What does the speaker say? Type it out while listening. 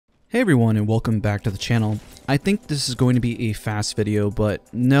Hey everyone, and welcome back to the channel. I think this is going to be a fast video, but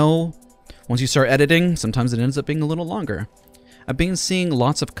no, once you start editing, sometimes it ends up being a little longer. I've been seeing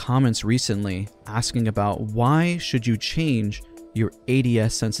lots of comments recently asking about why should you change your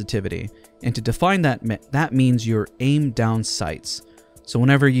ADS sensitivity, and to define that, that means your aim down sights. So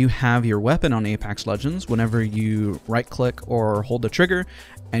whenever you have your weapon on Apex Legends, whenever you right click or hold the trigger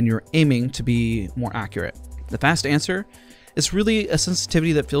and you're aiming to be more accurate. The fast answer: it's really a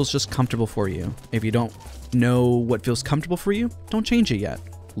sensitivity that feels just comfortable for you. If you don't know what feels comfortable for you, don't change it yet.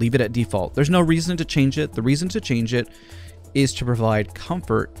 Leave it at default. There's no reason to change it. The reason to change it is to provide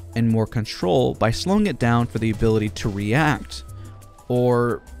comfort and more control by slowing it down for the ability to react,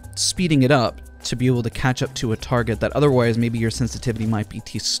 or speeding it up to be able to catch up to a target that otherwise maybe your sensitivity might be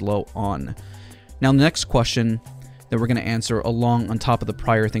too slow on. Now, the next question that we're going to answer along on top of the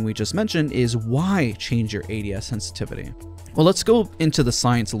prior thing we just mentioned is why change your ADS sensitivity? Well, let's go into the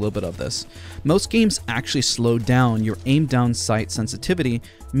science a little bit of this. Most games actually slow down your aim down sight sensitivity,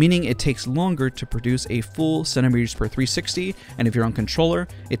 meaning it takes longer to produce a full centimeters per 360, and if you're on controller,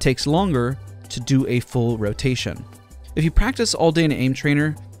 it takes longer to do a full rotation. If you practice all day in an aim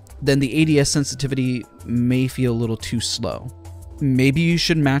trainer, then the ADS sensitivity may feel a little too slow. Maybe you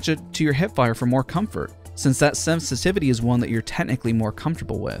should match it to your Hipfire for more comfort, since that sensitivity is one that you're technically more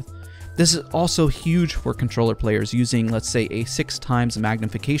comfortable with. This is also huge for controller players using, let's say, a 6x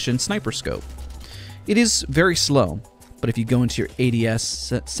magnification sniper scope. It is very slow, but if you go into your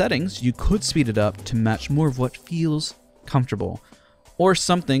ADS settings, you could speed it up to match more of what feels comfortable. Or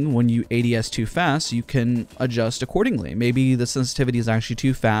something, when you ADS too fast, you can adjust accordingly. Maybe the sensitivity is actually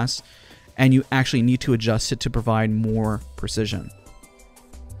too fast and you actually need to adjust it to provide more precision.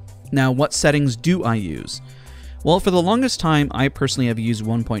 Now, what settings do I use? Well, for the longest time, I personally have used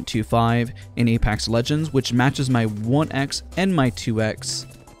 1.25 in Apex Legends, which matches my 1x and my 2x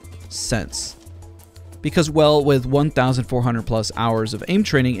Sens. Because, well, with 1,400 plus hours of aim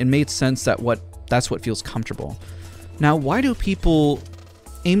training, it made sense that that's what feels comfortable. Now, why do people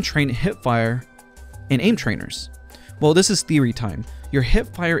aim train Hipfire in aim trainers? Well, this is theory time. Your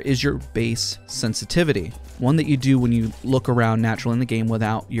Hipfire is your base sensitivity, one that you do when you look around naturally in the game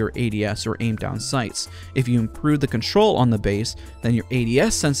without your ADS or aim down sights. If you improve the control on the base, then your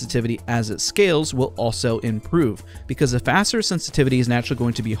ADS sensitivity as it scales will also improve, because the faster sensitivity is naturally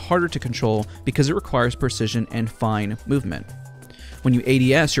going to be harder to control because it requires precision and fine movement. When you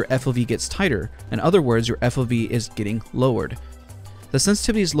ADS, your FOV gets tighter. In other words, your FOV is getting lowered. The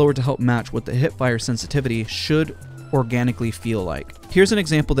sensitivity is lowered to help match what the Hipfire sensitivity should organically feel like. Here's an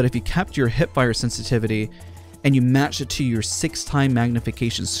example that if you kept your Hipfire sensitivity and you matched it to your 6x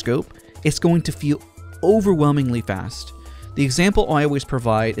magnification scope, it's going to feel overwhelmingly fast. The example I always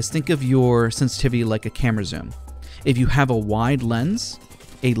provide is, think of your sensitivity like a camera zoom. If you have a wide lens,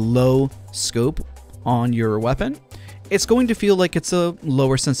 a low scope on your weapon, it's going to feel like it's a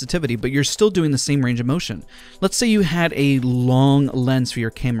lower sensitivity, but you're still doing the same range of motion. Let's say you had a long lens for your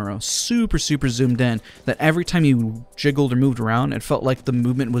camera, super zoomed in, that every time you jiggled or moved around, it felt like the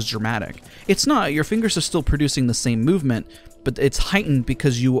movement was dramatic. It's not. Your fingers are still producing the same movement, but it's heightened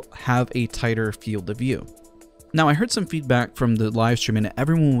because you have a tighter field of view. Now, I heard some feedback from the live stream and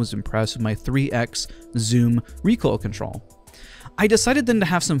everyone was impressed with my 3x zoom recoil control. I decided then to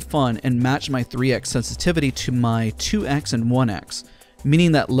have some fun and match my 3x sensitivity to my 2x and 1x,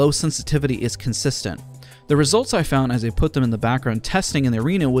 meaning that low sensitivity is consistent. The results I found as I put them in the background testing in the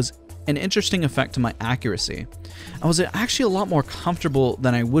arena was an interesting effect to my accuracy. I was actually a lot more comfortable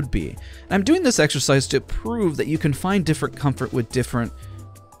than I would be. And I'm doing this exercise to prove that you can find different comfort with different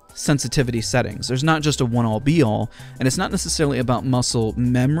sensitivity settings. There's not just a one-all be-all, and it's not necessarily about muscle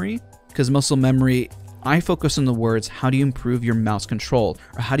memory, because muscle memory, I focus on the words, how do you improve your mouse control?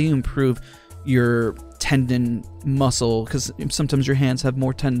 Or how do you improve your tendon muscle? Because sometimes your hands have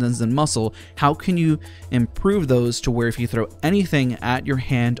more tendons than muscle. How can you improve those to where if you throw anything at your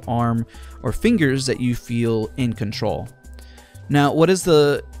hand, arm, or fingers that you feel in control? Now, is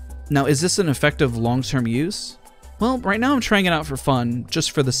this an effective long-term use? Well, right now I'm trying it out for fun, just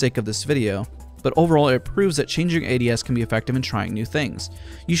for the sake of this video. But overall, it proves that changing ADS can be effective in trying new things.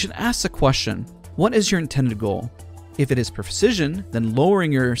 You should ask the question, what is your intended goal? If it is precision, then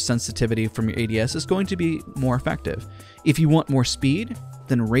lowering your sensitivity from your ADS is going to be more effective. If you want more speed,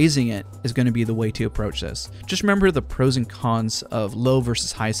 then raising it is going to be the way to approach this. Just remember the pros and cons of low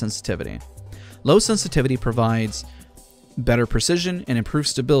versus high sensitivity. Low sensitivity provides better precision and improved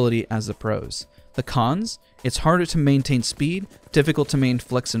stability as the pros. The cons: it's harder to maintain speed, difficult to maintain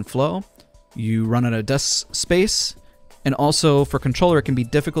flex and flow, you run out of desk space, and also for controller it can be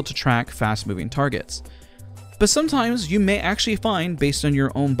difficult to track fast moving targets. But sometimes you may actually find, based on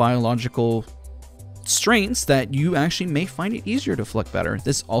your own biological strengths, that you actually may find it easier to flick better.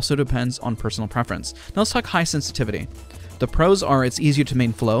 This also depends on personal preference. Now let's talk high sensitivity. The pros are it's easier to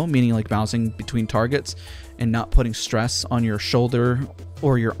maintain flow, meaning like bouncing between targets and not putting stress on your shoulder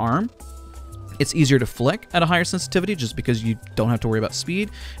or your arm. It's easier to flick at a higher sensitivity just because you don't have to worry about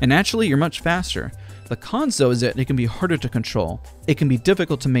speed, and naturally you're much faster. The cons though is that it can be harder to control. It can be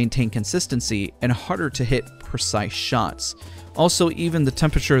difficult to maintain consistency and harder to hit precise shots. Also, even the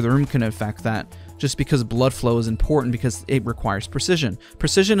temperature of the room can affect that, just because blood flow is important because it requires precision.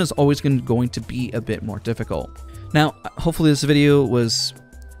 Precision is always going to be a bit more difficult. Now, hopefully this video was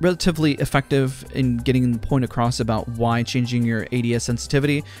relatively effective in getting the point across about why changing your ADS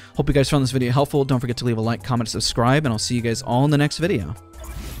sensitivity. Hope you guys found this video helpful. Don't forget to leave a like, comment, subscribe, and I'll see you guys all in the next video.